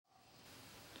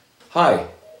Hi,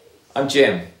 I'm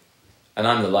Jim, and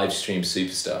I'm the live stream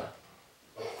superstar.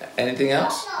 Anything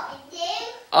else?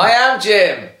 I am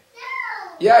Jim. No.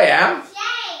 Yeah, I am.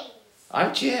 James.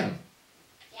 I'm Jim.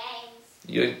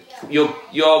 James.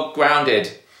 You're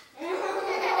grounded.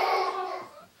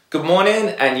 Good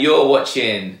morning, and you're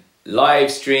watching Live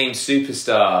Stream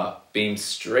Superstar beamed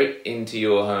straight into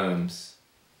your homes.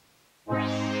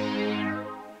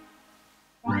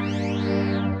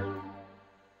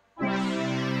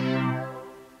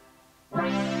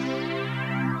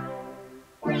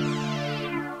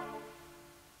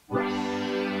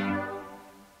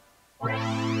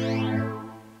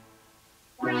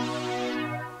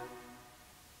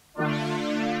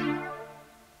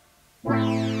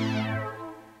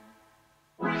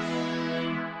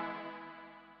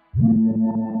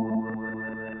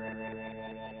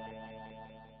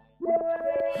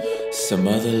 Some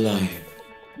other life,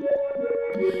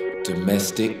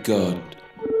 domestic god,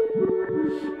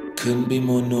 couldn't be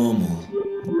more normal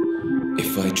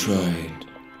if I tried.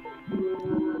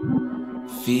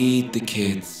 Feed the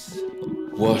kids,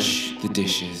 wash the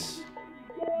dishes.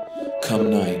 Come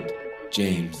night,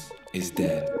 James is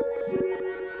dead.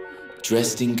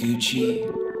 Dressed in Gucci,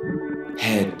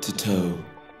 head to toe.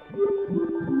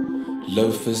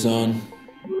 Loafers on,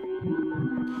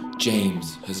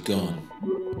 James has gone.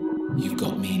 You've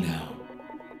got me now.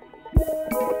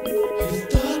 You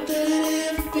thought that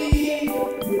I'd ever be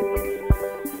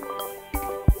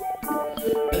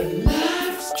a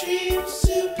live stream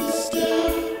superstar.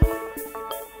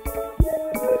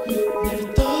 Never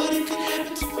thought it could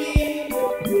happen to me.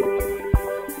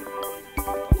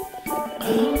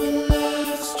 I'm a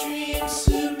live stream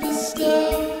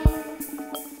superstar.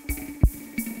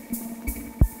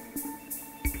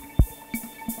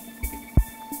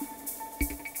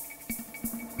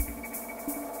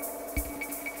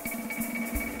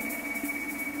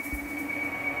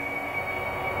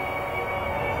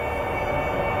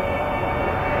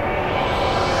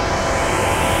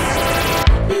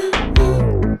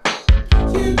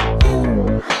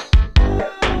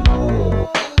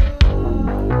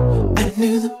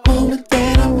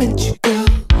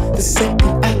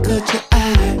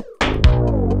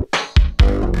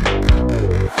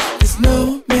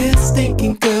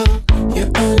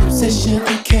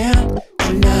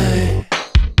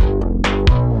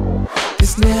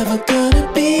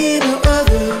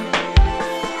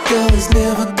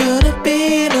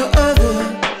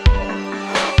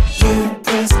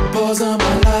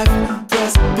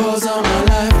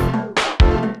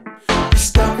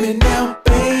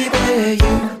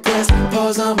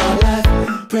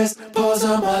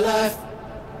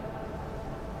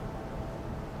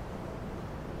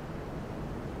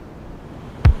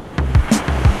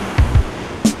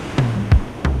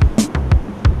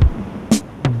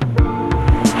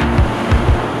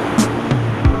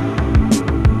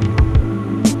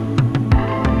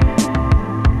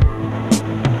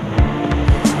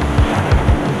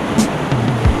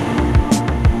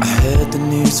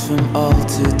 From all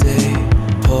today,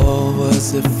 Paul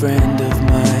was a friend of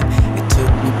mine. It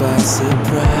took me by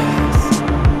surprise.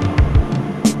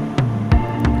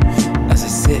 As I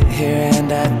sit here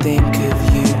and I think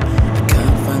of you, I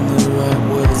can't find the right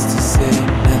words to say.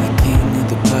 Now the king of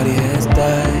the party has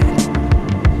died.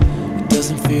 It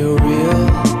doesn't feel real.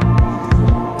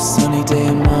 A sunny day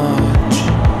in March.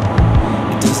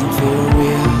 It doesn't feel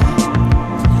real.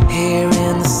 Here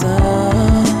in the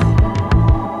sun.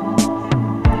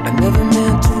 Never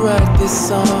meant to write this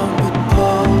song, but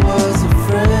Paul was a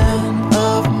friend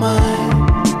of mine.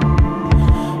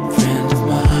 Friend of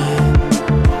mine.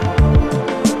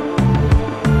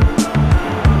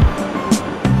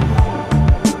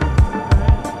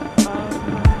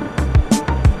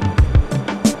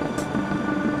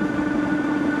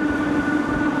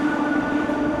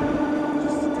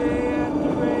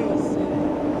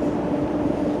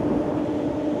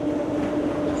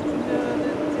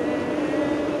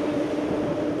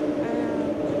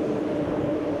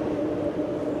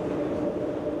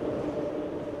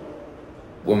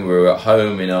 When we were at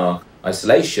home in our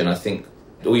isolation, I think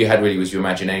all you had really was your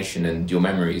imagination and your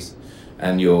memories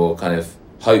and your kind of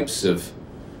hopes of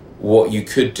what you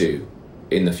could do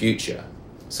in the future.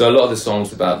 So a lot of the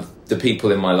songs about the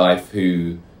people in my life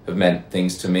who have meant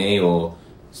things to me, or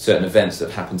certain events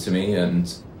that happened to me, and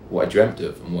what I dreamt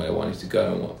of and where I wanted to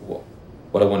go and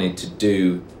what I wanted to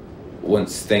do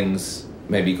once things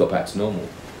maybe got back to normal.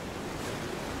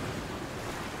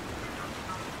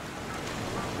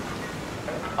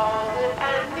 All that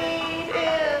I need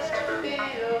is to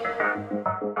feel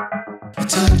A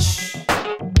touch.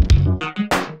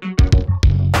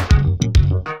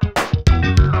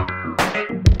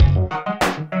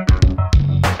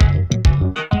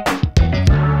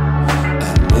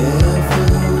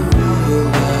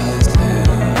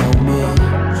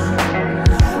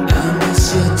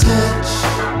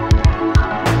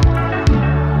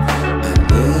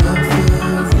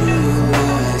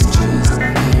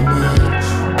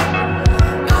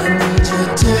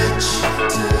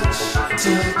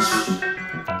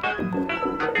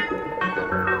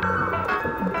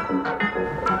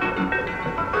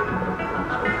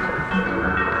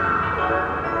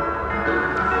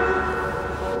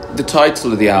 The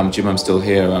title of the album, Jim, I'm Still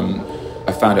Here,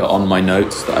 I found it on my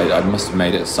notes that I must have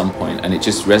made it at some point, and it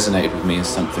just resonated with me as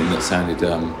something that sounded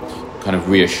kind of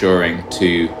reassuring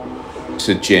to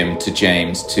Jim, to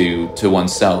James, to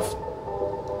oneself.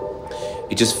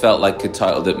 It just felt like a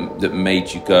title that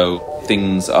made you go,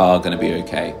 things are going to be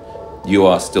okay. You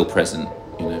are still present,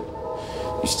 you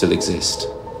know. You still exist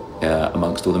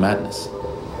amongst all the madness.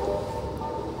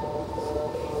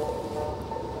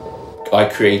 I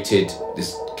created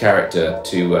this character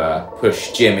to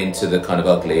push Jim into the kind of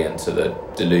ugly, into the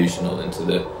delusional, into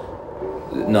the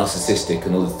narcissistic,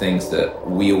 and all the things that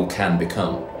we all can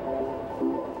become.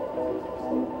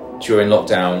 During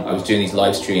lockdown, I was doing these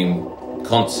live stream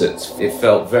concerts. It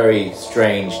felt very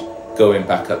strange going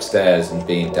back upstairs and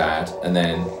being Dad, and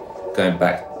then going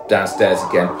back downstairs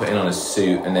again, putting on a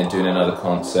suit, and then doing another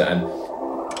concert. And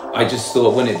I just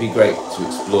thought, wouldn't it be great to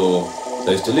explore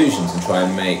those delusions and try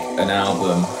and make an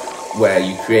album where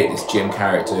you create this Jim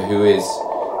character who is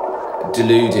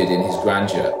deluded in his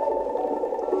grandeur.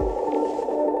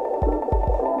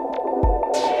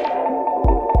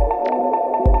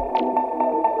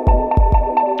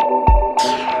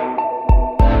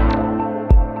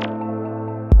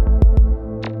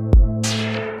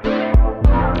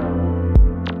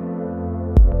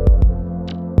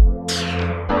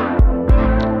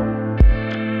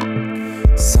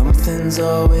 Something's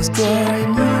always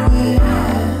drawing you in,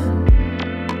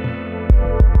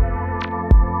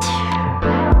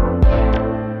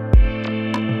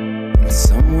 and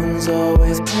someone's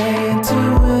always playing to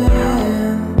win.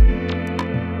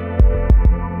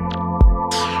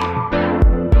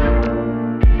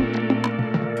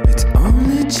 It's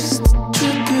only just a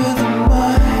trick of the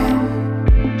mind.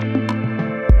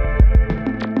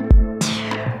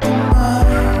 The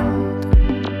mind.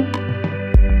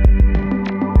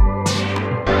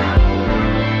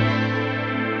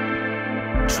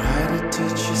 Try to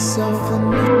teach yourself a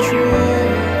new trick.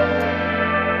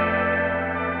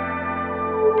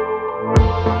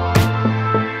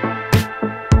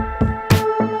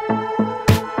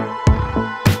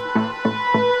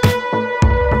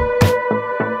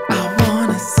 I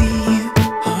wanna see you,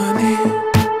 honey.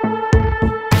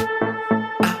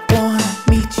 I wanna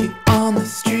meet you on the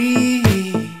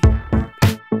street.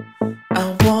 I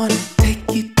wanna take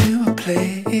you to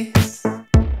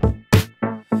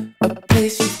a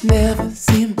place you've never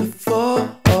seen before.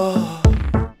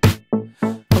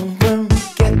 And when we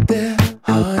get there,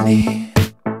 honey,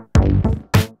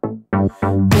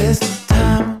 there's no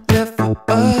time left for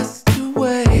us to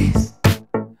waste.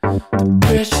 The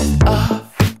pressure's off,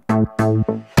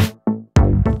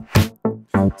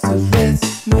 so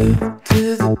let's move to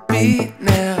the beat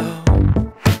now.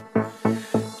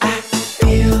 I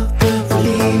feel the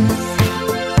release.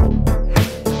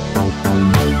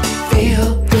 Feel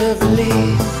the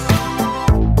release.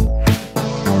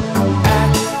 I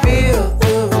feel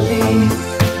the release.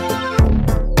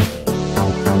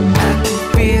 I can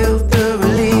feel the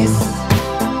release.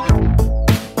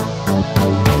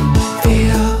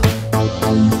 Feel.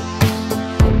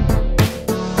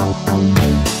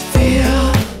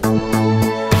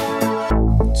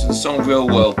 So the song Real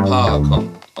World Park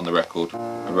on the record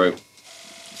I wrote a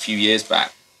few years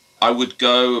back. I would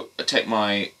go take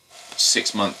my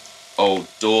 6-month-old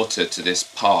daughter to this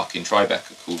park in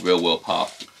Tribeca called Real World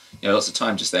Park. You know, lots of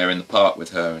time just there in the park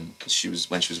with her, and because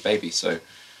when she was a baby. So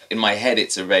in my head,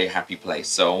 it's a very happy place.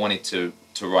 So I wanted to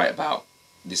write about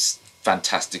this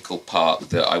fantastical park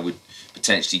that I would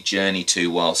potentially journey to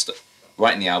whilst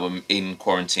writing the album in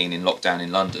quarantine, in lockdown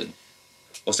in London.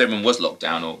 Whilst everyone was locked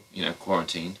down or, you know,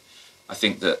 quarantined, I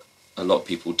think that a lot of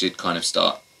people did kind of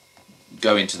start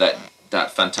going to that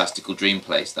fantastical dream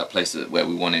place, that place where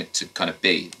we wanted to kind of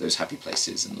be, those happy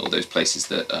places and all those places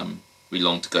that we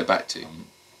long to go back to.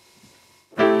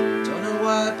 Don't know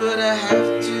why, but I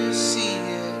have to see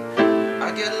it.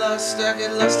 I get lost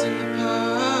in the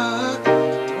park.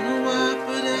 Don't know why,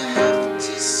 but I have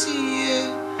to see it.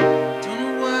 Don't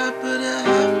know why, but I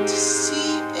have to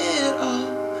see it all.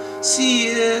 See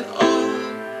it all.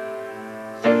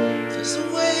 There's a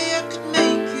way I could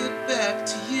make it back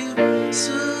to you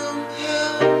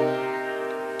somehow.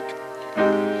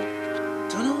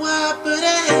 Don't know why, but I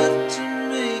have to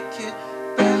make it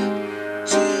back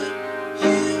to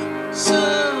you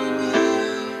somehow.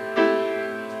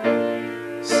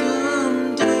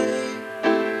 Someday.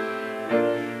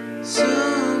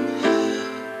 Somehow.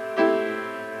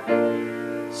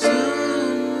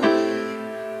 Someway.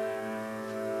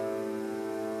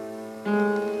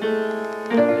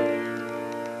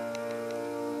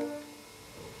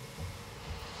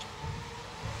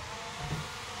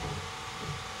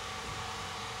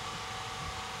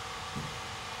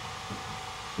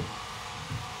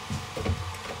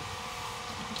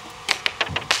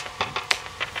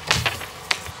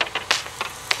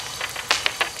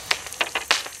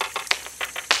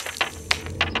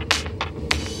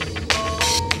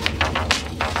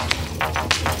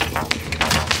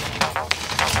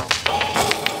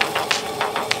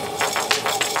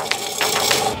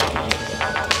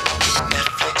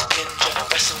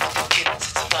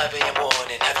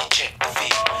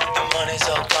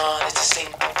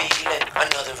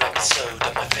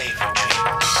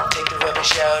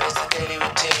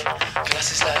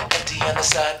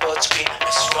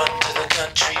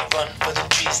 run for the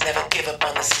trees, never give up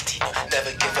on the city, no, never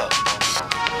give up.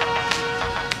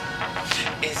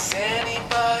 Is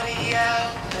anybody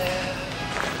out there?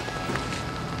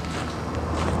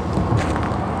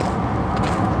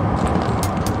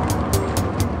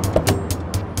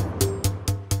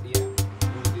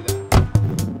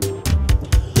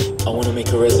 I want to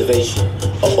make a reservation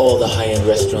of all the high-end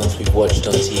restaurants we've watched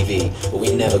on TV, but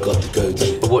we never got to go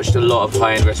to. I've watched a lot of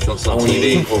high-end restaurants on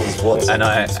TV, and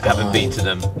I haven't behind. been to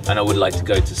them, and I would like to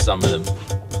go to some of them.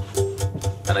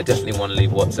 And I definitely want to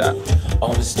leave WhatsApp. I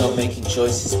want to stop making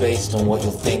choices based on what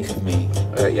you'll think of me.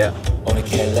 Yeah, I want to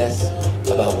care less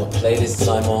about what playlists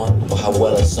I'm on or how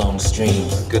well a song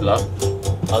streams. good luck.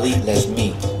 I'll eat less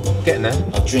meat. Getting there.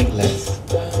 I'll drink less.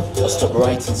 I'll stop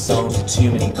writing songs with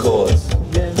too many chords.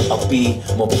 I'll be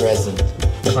more present.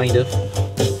 Kind of.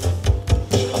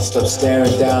 I'll stop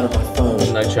staring down at my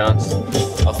phone. No chance.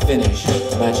 I'll finish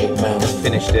Magic Mountain.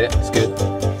 Finished it. It's good.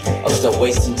 I'll stop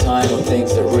wasting time on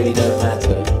things that really don't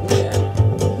matter. Yeah.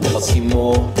 I'll see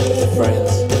more of the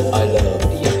friends I love.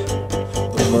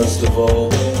 But most of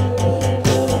all,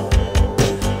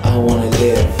 I wanna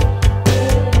live.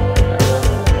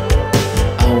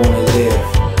 I wanna live.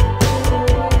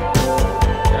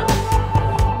 Yeah.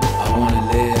 I wanna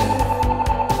live.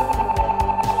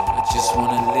 I just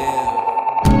wanna live.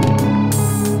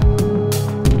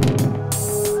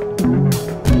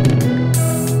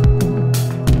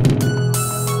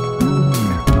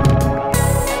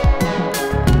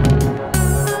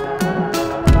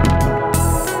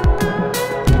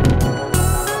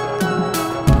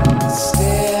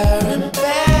 Staring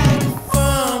back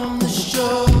from the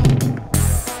shore.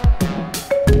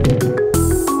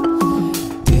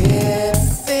 Didn't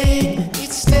think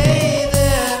you'd stay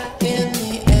there in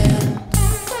the end.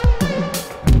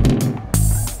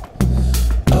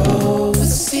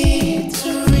 Overseas to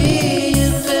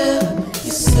reinvent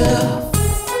yourself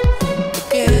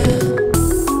again.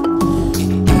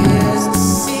 It is to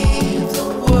see the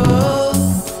world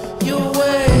your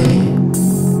way.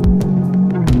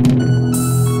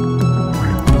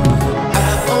 I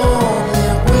only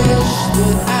wish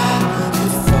that I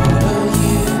could follow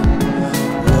you,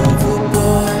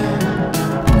 overboard.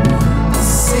 The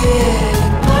city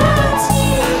wants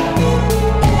you.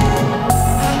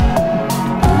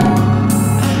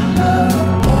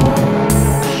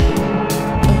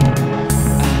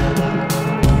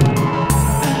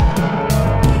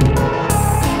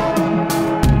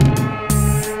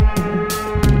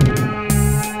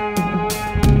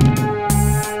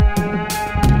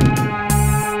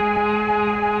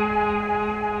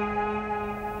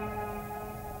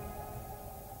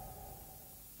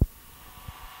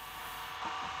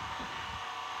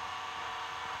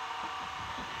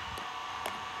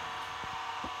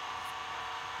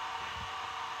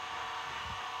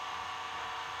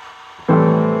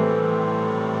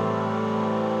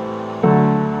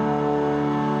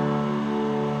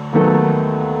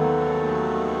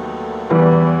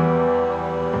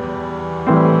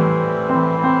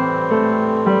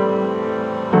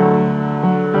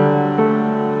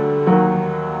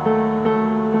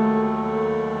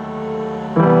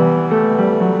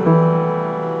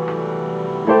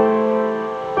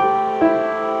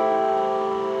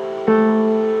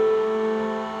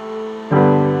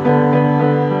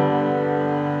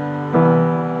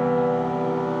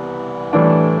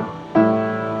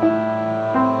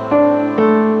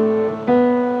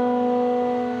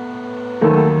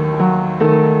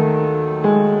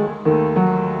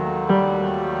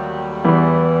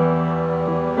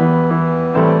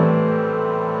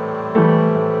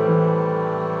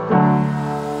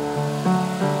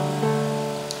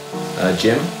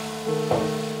 Jim?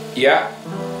 Yeah,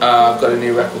 I've got a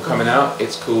new record coming out.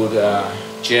 It's called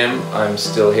Jim, I'm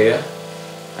Still Here,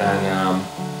 and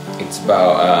it's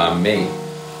about me.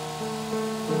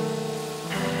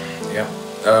 Yeah,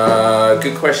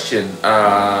 good question.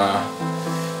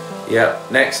 Yeah,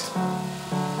 next.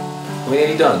 We're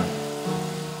nearly done.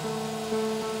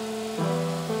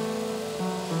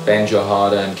 Spend your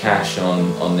hard-earned cash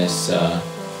on this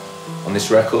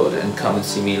record and come and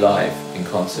see me live in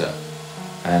concert,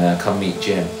 and come meet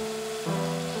Jim.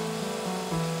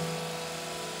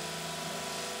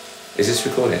 Is this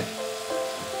recording?